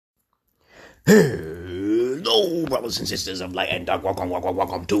Hello, brothers and sisters of light and dark.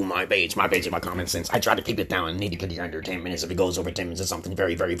 Welcome to my page. My page is my common sense. I try to keep it down nitty-gritty under 10 minutes. If it goes over 10 minutes, it's something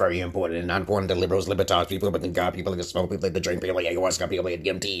very, very, very important and not important to liberals, libertarians, people like God, people like the smoke, people like the drink, people like ayahuasca, people like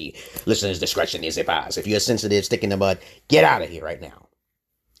DMT. Listeners' discretion is advised. If you're sensitive, stick in the mud, get out of here right now.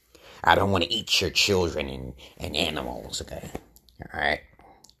 I don't want to eat your children and animals, okay? All right?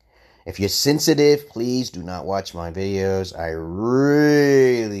 If you're sensitive, please do not watch my videos. I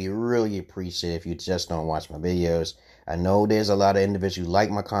really, really appreciate if you just don't watch my videos. I know there's a lot of individuals who like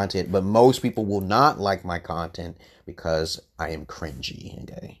my content, but most people will not like my content because I am cringy,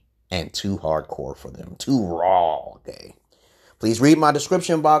 okay? And too hardcore for them. Too raw, okay? Please read my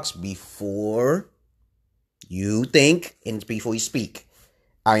description box before you think and before you speak.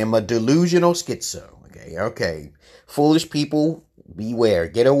 I am a delusional schizo, okay? Okay. Foolish people, beware.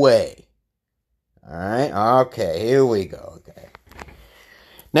 Get away. All right. Okay. Here we go. Okay.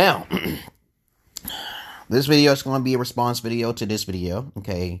 Now, this video is going to be a response video to this video.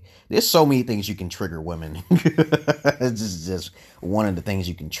 Okay. There's so many things you can trigger women. This is just one of the things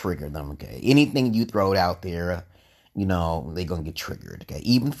you can trigger them. Okay. Anything you throw out there, you know, they're going to get triggered. Okay.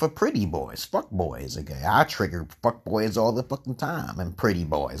 Even for pretty boys, fuck boys. Okay. I trigger fuck boys all the fucking time and pretty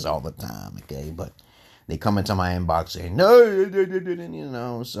boys all the time. Okay. But they come into my inbox saying, no, you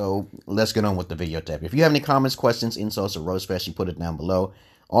know, so let's get on with the video tab. If you have any comments, questions, insults, or roast fest, you put it down below.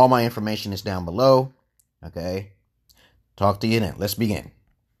 All my information is down below. Okay. Talk to you then. Let's begin.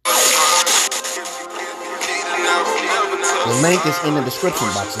 The link is in the description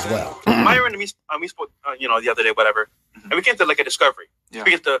box as well. Myron and we spoke, the other day, whatever, and we came to like a discovery. Yeah.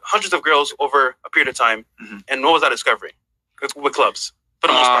 We get to hundreds of girls over a period of time, and what was that discovery? With clubs, for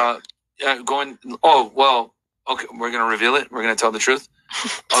the most part. Okay, we're going to reveal it. We're going to tell the truth.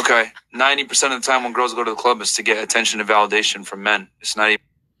 Okay, 90% of the time when girls go to the club is to get attention and validation from men. It's not even...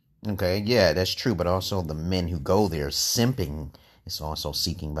 Okay, yeah, that's true, but also the men who go there simping is also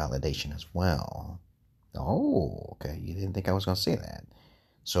seeking validation as well. Oh, okay, you didn't think I was going to say that.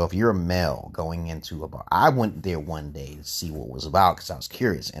 So if you're a male going into a bar, I went there one day to see what it was about because I was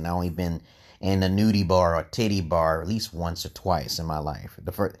curious, and I only been in a nudie bar or titty bar at least once or twice in my life.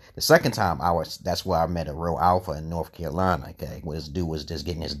 The second time that's where I met a real alpha in North Carolina, okay, where this dude was just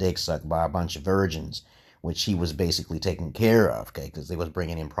getting his dick sucked by a bunch of virgins, which he was basically taking care of, okay, because they was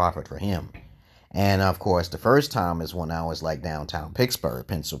bringing in profit for him. And of course, the first time is when I was like downtown Pittsburgh,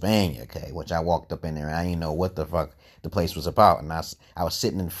 Pennsylvania, okay, which I walked up in there and I didn't know what the fuck the place was about. And I was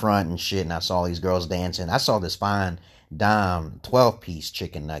sitting in front and shit, and I saw these girls dancing. I saw this fine dime 12-piece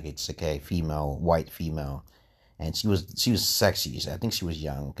chicken nuggets, okay, female, white female, and she was sexy. I think she was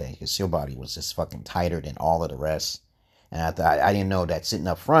young, okay, because her body was just fucking tighter than all of the rest. And I thought, I didn't know that sitting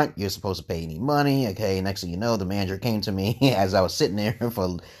up front you're supposed to pay any money, okay. Next thing you know, the manager came to me as I was sitting there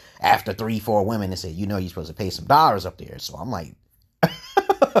for after 3-4 women and said, you know, you're supposed to pay some dollars up there. So I'm like,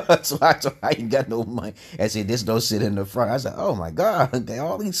 so I ain't got no money. I said, this don't sit in the front. I said, oh my God, okay,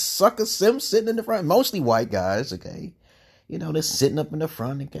 all these sucker simps sitting in the front, mostly white guys, okay. You know, they're sitting up in the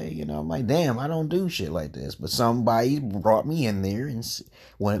front, okay, you know, I'm like, damn, I don't do shit like this. But somebody brought me in there and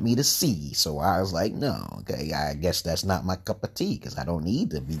wanted me to see. So I was like, no, okay, I guess that's not my cup of tea, because I don't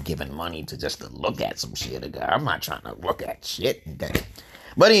need to be giving money to just to look at some shit, okay. I'm not trying to look at shit, okay.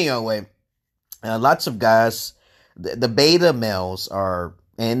 But anyway, lots of guys, the beta males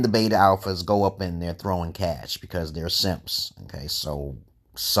and the beta alphas go up in there throwing cash because they're simps, okay. So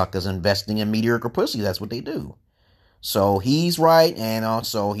suckers investing in mediocre pussy, that's what they do. So he's right, and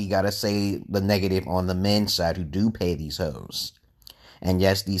also he got to say the negative on the men's side who do pay these hoes. And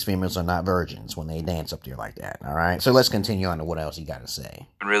yes, these females are not virgins when they dance up there like that, all right? So let's continue on to what else he got to say.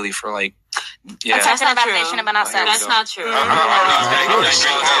 Really for like, yeah. That's not validation about ourselves. That's not true.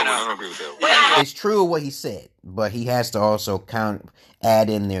 It's true what he said, but he has to also add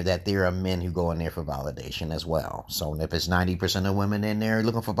in there that there are men who go in there for validation as well. So if it's 90% of women in there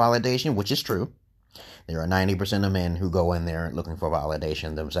looking for validation, which is true, there are 90% of men who go in there looking for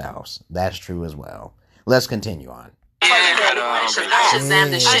validation themselves. That's true as well. Let's continue on. Shazam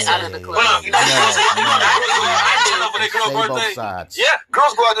the shit out of the club. Both sides. Yeah,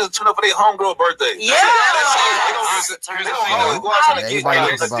 girls go out there to turn up for their homegirl birthday. Yeah.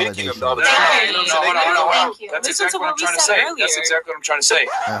 That's exactly what I'm trying to say. That's exactly what I'm trying to say.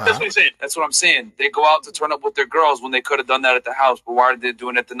 That's what he's saying. That's what I'm saying. They go out to turn up with their girls when they could have done that at the house. But why are they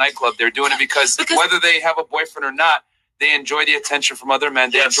doing it at the nightclub? They're doing it because whether they have a boyfriend or not, they enjoy the attention from other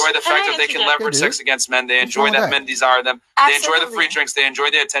men. They enjoy the fact that they can leverage sex against men. They enjoy that men desire them. They enjoy the free drinks. They enjoy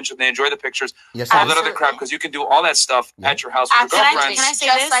the attention. They enjoy the pictures. All that other crap, because you can do all that stuff at your house with your girlfriends. Can I say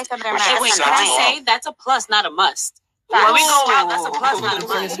this? Can I say that's a plus, not a must? When we go out, that's a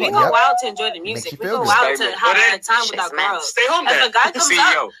plus. We go out to enjoy the music. We go out to have a time with our girls. Stay home then.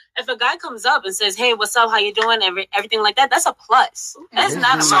 If a guy comes up and says, "Hey, what's up? How you doing?" Everything like that, that's a plus. That's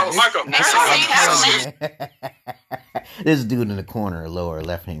not a plus. This dude in the corner, lower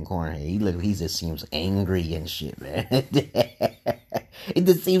left-hand corner, he just seems angry and shit, man. It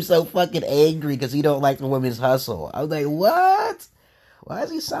just seems so fucking angry because he don't like the women's hustle. I was like, what? Why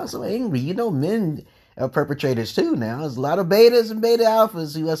does he sound so angry? You know, men are perpetrators too now. There's a lot of betas and beta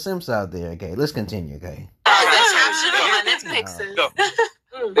alphas who are simps out there. Okay, let's continue, okay?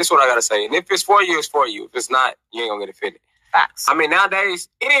 This is what I gotta say. And if it's for you, it's for you. If it's not, you ain't gonna get offended. Facts. I mean, nowadays,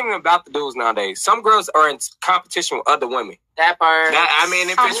 it ain't even about the dudes nowadays. Some girls are in competition with other women. That part. I mean,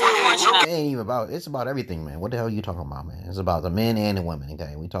 if it's it ain't even about, it's about everything, man. What the hell are you talking about, man? It's about the men and the women,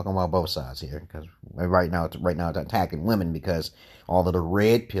 okay? We talking about both sides here, because right now it's attacking women because all of the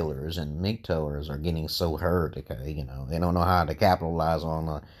red pillars and MGTOWers are getting so hurt, okay? You know, they don't know how to capitalize on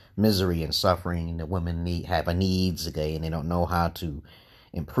the misery and suffering that women have needs, okay? And they don't know how to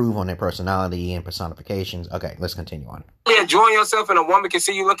improve on their personality and personifications. Okay, let's continue on. Enjoying yourself and a woman can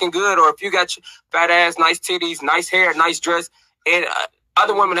see you looking good, or if you got fat ass, nice titties, nice hair, nice dress, and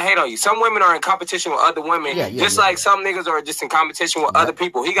other women hate on you. Some women are in competition with other women, like some niggas are just in competition with other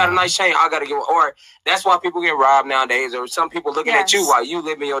people. He got a nice chain, I gotta get one. Or that's why people get robbed nowadays, or some people looking at you while you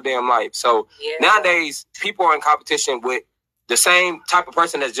living your damn life. So nowadays, people are in competition with the same type of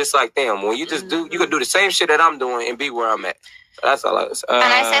person that's just like them. When you just you can do the same shit that I'm doing and be where I'm at. That's all I was. And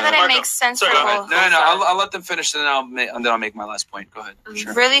I say that it makes sense for both. No, I'll let them finish, and then I'll make my last point. Go ahead.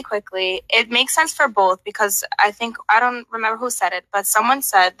 Sure. Really quickly, it makes sense for both because I don't remember who said it, but someone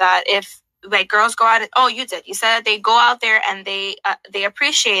said that if like girls go out, you said they go out there and they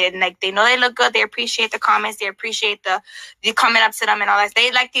appreciate it, and like they know they look good, they appreciate the comments, they appreciate the coming up to them and all that.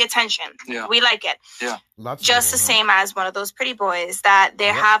 They like the attention. Yeah. We like it. Yeah. Just the same as one of those pretty boys that they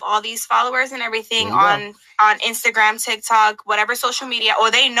have all these followers and everything on Instagram, TikTok, whatever social media, or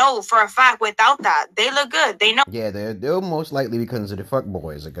they know for a fact without that they look good. They know. Yeah, they're most likely because of the fuck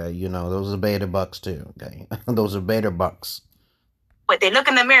boys. Okay, you know those are beta bucks too. Okay, those are beta bucks. But they look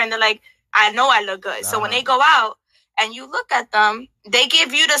in the mirror and they're like, I know I look good. So when they go out and you look at them, they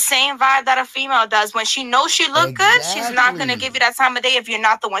give you the same vibe that a female does. When she knows she look good, she's not going to give you that time of day if you're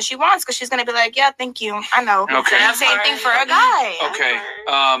not the one she wants, because she's going to be like, yeah, thank you. I know. Okay. Same thing for a guy. Okay.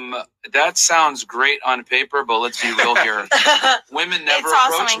 That sounds great on paper, but let's be real here. Women never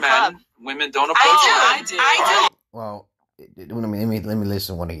approach men. Women don't approach men. I do. Well, let me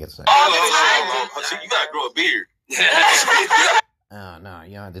listen to what he gets to say. So you got to grow a beard. No,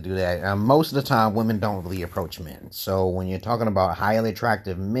 you don't have to do that. Most of the time, women don't really approach men. So when you're talking about highly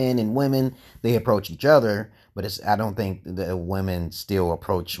attractive men and women, they approach each other. But I don't think that women still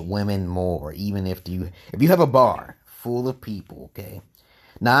approach women more. Even if you have a bar full of people, okay,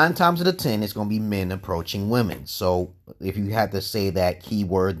 9 times out of 10, it's going to be men approaching women. So if you had to say that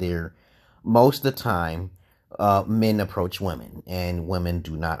keyword there, most of the time, men approach women, and women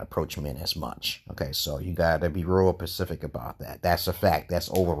do not approach men as much. Okay, so you gotta be real specific about that. That's a fact. That's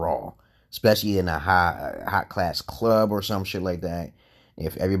overall, especially in a high class club or some shit like that.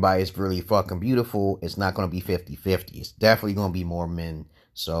 If everybody's really fucking beautiful, it's not gonna be 50-50. It's definitely gonna be more men.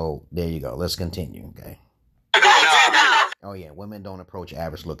 So there you go. Let's continue. Okay. Oh yeah, women don't approach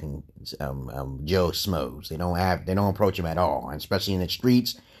average looking Joe Smos. They don't approach them at all, and especially in the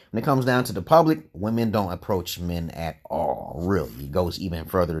streets. When it comes down to the public, women don't approach men at all, really. It goes even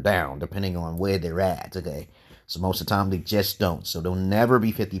further down, depending on where they're at, okay? So most of the time, they just don't. So they'll never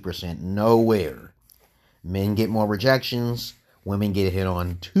be 50% nowhere. Men get more rejections. Women get hit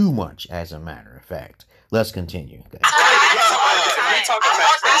on too much, as a matter of fact. Let's continue, okay? This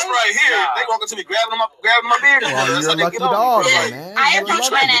right here, they walking to me, grabbing my beard. Well, you're a lucky dog, man. I approach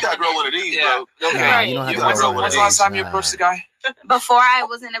men. You gotta grow one of these, bro. Okay. You don't have to grow one of When's the last time you approached the guy? Before I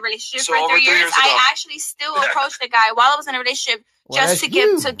was in a relationship for 3 years, I actually still approached the guy while I was in a relationship just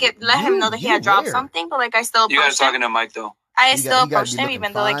to let him know that he had dropped something. But like I still approached him. You guys talking to Mike though? I still approached him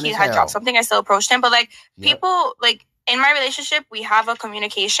even though like he had dropped something. I still approached him. But like people like in my relationship, we have a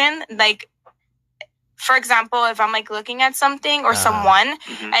communication. Like for example, if I'm like looking at something or someone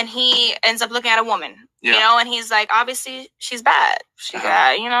and he ends up looking at a woman, you know, and he's like, obviously she's bad. She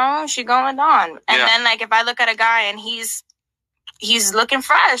got, you know, she going on. And then like if I look at a guy and he's looking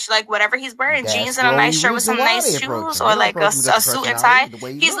fresh, like whatever he's wearing, jeans and a nice shirt with some nice shoes or like a suit and tie,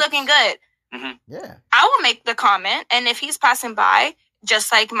 he's looking good. Yeah. I will make the comment, and if he's passing by,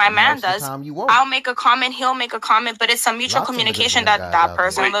 just like my man does, I'll make a comment, he'll make a comment, but it's a mutual communication that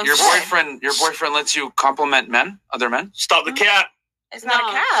person looks your boyfriend lets you compliment men, other men? Stop the cat. It's not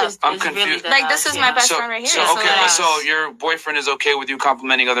a cap. I'm confused. Like, this is my best friend right here. So your boyfriend is okay with you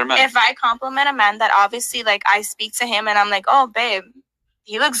complimenting other men? If I compliment a man that obviously, like, I speak to him and I'm like, oh, babe,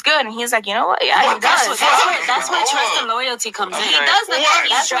 he looks good. And he's like, you know what? Yeah, he does. That's where trust and loyalty comes in. He does look like he's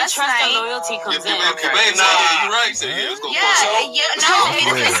That's where dressed trust and nice. loyalty comes in. Okay, babe, you're right. So, yeah, let's go.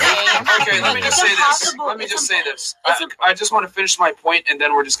 Okay, let me just say this. Let me just say this. I just want to finish my point, and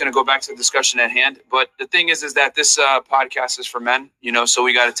then we're just going to go back to the discussion at hand. But the thing is that this podcast is for men, you know, so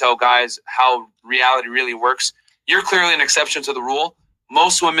we got to tell guys how reality really works. You're clearly an exception to the rule.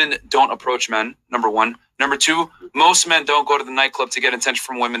 Most women don't approach men, number one. Number two, most men don't go to the nightclub to get attention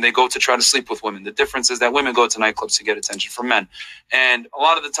from women. They go to try to sleep with women. The difference is that women go to nightclubs to get attention from men. And a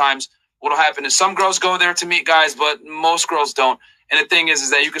lot of the times, what will happen is some girls go there to meet guys, but most girls don't. And the thing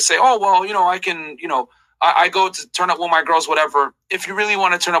is that you could say, oh, well, you know, I can, you know, I go to turn up with my girls, whatever. If you really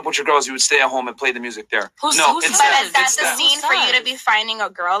want to turn up with your girls, you would stay at home and play the music there. But is that the scene for you to be finding a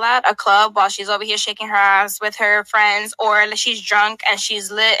girl at a club while she's over here shaking her ass with her friends, or she's drunk and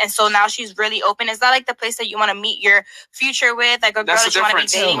she's lit and so now she's really open? Is that like the place that you want to meet your future with, like a girl that you want to be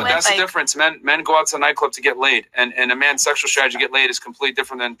dating with? That's the difference. Men go out to the nightclub to get laid, and a man's sexual strategy to get laid is completely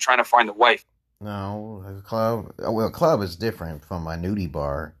different than trying to find a wife. No, a club is different from a nudie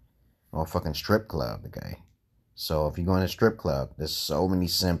bar or a fucking strip club, okay? So if you go in a strip club, there's so many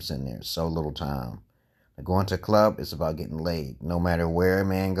simps in there, so little time. Like going to a club, it's about getting laid. No matter where a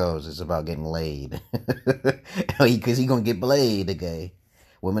man goes, it's about getting laid. Because he's going to get played, okay?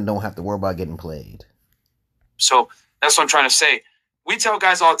 Women don't have to worry about getting played. So that's what I'm trying to say. We tell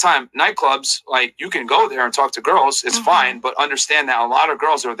guys all the time, nightclubs, like, you can go there and talk to girls, it's fine, but understand that a lot of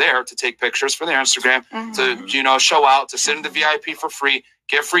girls are there to take pictures for their Instagram, to, you know, show out, to sit in the VIP for free,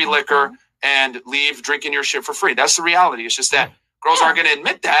 get free liquor, and leave drinking your shit for free. That's the reality. It's just that girls aren't going to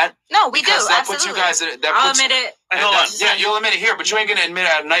admit that. No, we do. That puts you guys. I'll admit it. Yeah, you'll admit it here, but you ain't going to admit it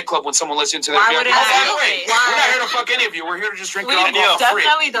at a nightclub when someone listens to their Why would it by the way, we're not here to fuck any of you. We're here to just drink alcohol for free.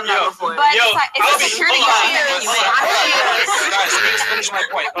 Definitely done that before. But it's a security guard. Guys, let me just finish my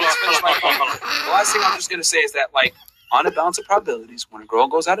point. The last thing I'm just going to say is that, like, on a balance of probabilities, when a girl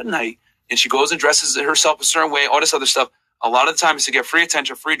goes out at night and she goes and dresses herself a certain way, all this other stuff, a lot of the time is to get free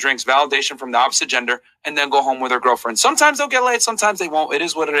attention, free drinks, validation from the opposite gender, and then go home with her girlfriend. Sometimes they'll get laid, sometimes they won't. It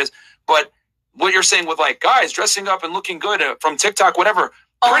is what it is. But what you're saying with, like, guys dressing up and looking good from TikTok, whatever,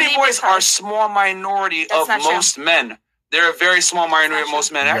 pretty boys are a small minority of most men. They're a very small minority of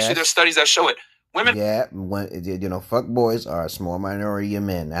most men. Actually, there's studies that show it. Women. Yeah, you know, fuck boys are a small minority of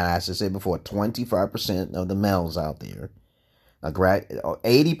men. And as I said before, 25% of the males out there.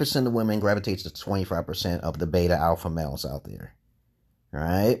 80% of women gravitates to 25% of the beta alpha males out there. All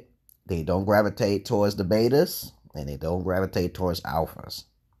right? They don't gravitate towards the betas, and they don't gravitate towards alphas.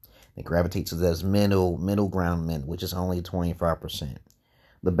 They gravitate to those middle ground men, which is only 25%.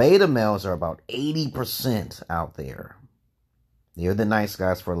 The beta males are about 80% out there. They're the nice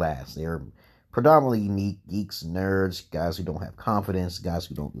guys for last. They're predominantly unique geeks, nerds, guys who don't have confidence, guys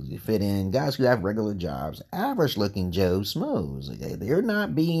who don't really fit in, guys who have regular jobs, average-looking Joe Schmoes. Okay? They're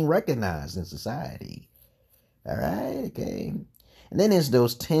not being recognized in society. All right? Okay. And then there's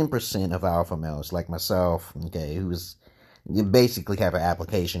those 10% of alpha males like myself, okay, you basically have an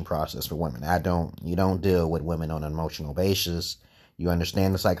application process for women. You don't deal with women on an emotional basis. You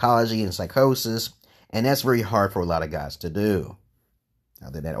understand the psychology and psychosis, and that's very hard for a lot of guys to do.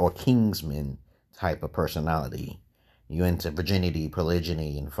 Other than that, or Kingsman type of personality. You into virginity,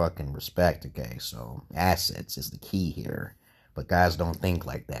 polygyny, and fucking respect, okay? So assets is the key here. But guys don't think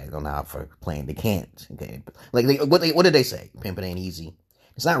like that. They don't know how for playing. They can't, okay? Like, what did they say? Pimping ain't easy.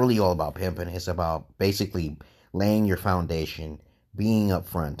 It's not really all about pimping. It's about basically laying your foundation, being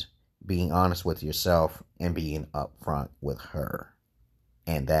upfront, being honest with yourself, and being upfront with her.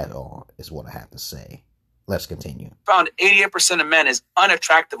 And that all is what I have to say. Let's continue. Found 88% of men is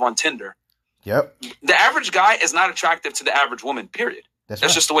unattractive on Tinder. Yep. The average guy is not attractive to the average woman, period. That's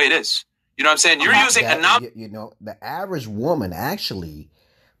right. Just the way it is. You know what I'm saying? You're using you know, the average woman actually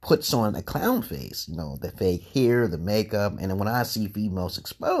puts on a clown face. You know, the fake hair, the makeup. And then when I see females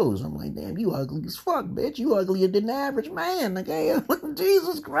exposed, I'm like, damn, you ugly as fuck, bitch. You uglier than the average man, okay?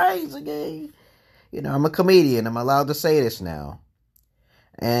 Jesus Christ, okay? You know, I'm a comedian. I'm allowed to say this now.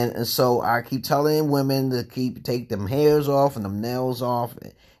 And so I keep telling women to take them hairs off and them nails off.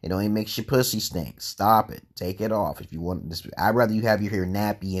 You know, it makes your pussy stink. Stop it. Take it off. If you want this, I'd rather you have your hair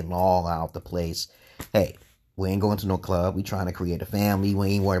nappy and all out the place. Hey, we ain't going to no club. We trying to create a family. We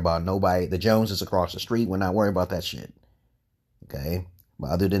ain't worried about nobody. The Joneses across the street. We're not worried about that shit. Okay?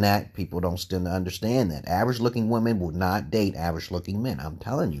 But other than that, people don't still understand that. Average looking women will not date average looking men. I'm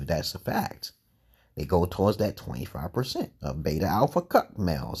telling you, that's a fact. It go towards that 25% of beta alpha cuck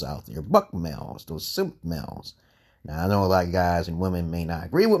males out there, buck males, those simp males. Now, I know a lot of guys and women may not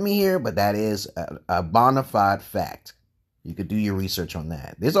agree with me here, but that is a bona fide fact. You could do your research on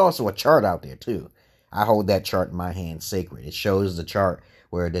that. There's also a chart out there, too. I hold that chart in my hand sacred. It shows the chart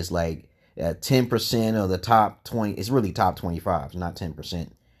where there's like 10% of the top 20. It's really top 25, it's not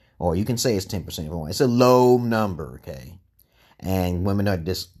 10%. Or you can say it's 10% if you want. It's a low number, okay? And women are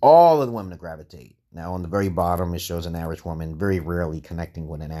just, all of the women gravitate. Now, on the very bottom, it shows an average woman very rarely connecting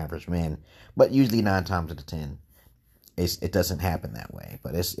with an average man. But usually 9 times out of 10, it doesn't happen that way.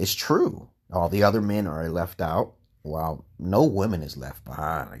 But it's true. All the other men are left out. Well, no woman is left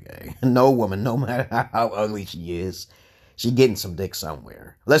behind, okay? No woman, no matter how ugly she is, she getting some dick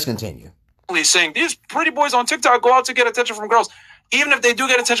somewhere. Let's continue. Saying these pretty boys on TikTok go out to get attention from girls. Even if they do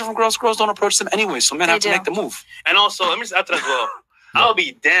get attention from girls, girls don't approach them anyway. So men have to make the move. And also, let me just add to that as well. I'll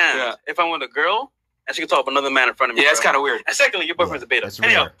be damned if I want a girl and she can talk with another man in front of me. Yeah, it's kind of weird. And secondly, your boyfriend's a beta.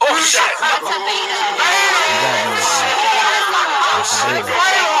 Anyhow, shit!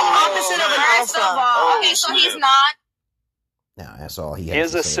 Opposite of an alpha. Okay, so he's not. No, that's all he has. He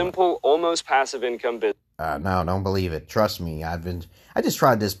has a simple, almost passive income business. No, don't believe it. Trust me. I just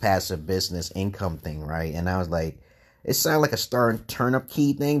tried this passive business income thing, right? And I was like, it sounded like a stern turnip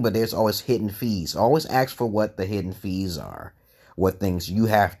key thing, but there's always hidden fees. Always ask for what the hidden fees are, what things you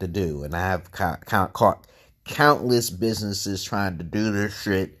have to do. And I have caught countless businesses trying to do this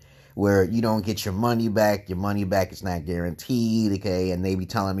shit where you don't get your money back. Your money back is not guaranteed, okay? And they be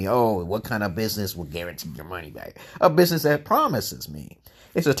telling me, oh, what kind of business will guarantee your money back? A business that promises me.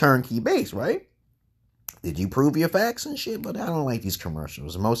 It's a turnkey base, right? Did you prove your facts and shit? But I don't like these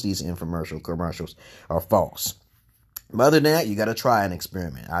commercials. Most of these infomercial commercials are false. But other than that, you got to try an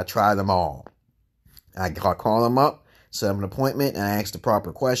experiment. I try them all. I call them up, set up an appointment, and I ask the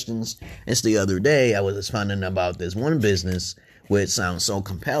proper questions. It's the other day, I was just finding about this one business which sounds so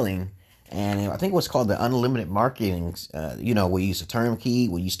compelling. And I think it was called the unlimited marketing, where you use a turnkey,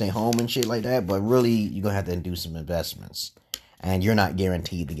 where you stay home and shit like that. But really, you're going to have to do some investments. And you're not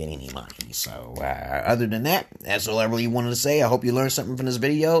guaranteed to get any money. So, other than that, that's all I really wanted to say. I hope you learned something from this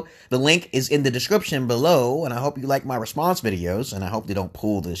video. The link is in the description below. And I hope you like my response videos. And I hope they don't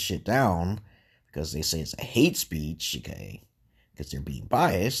pull this shit down. Because they say it's a hate speech, okay? Because they're being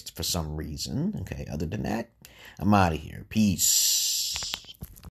biased for some reason. Okay, other than that, I'm out of here. Peace.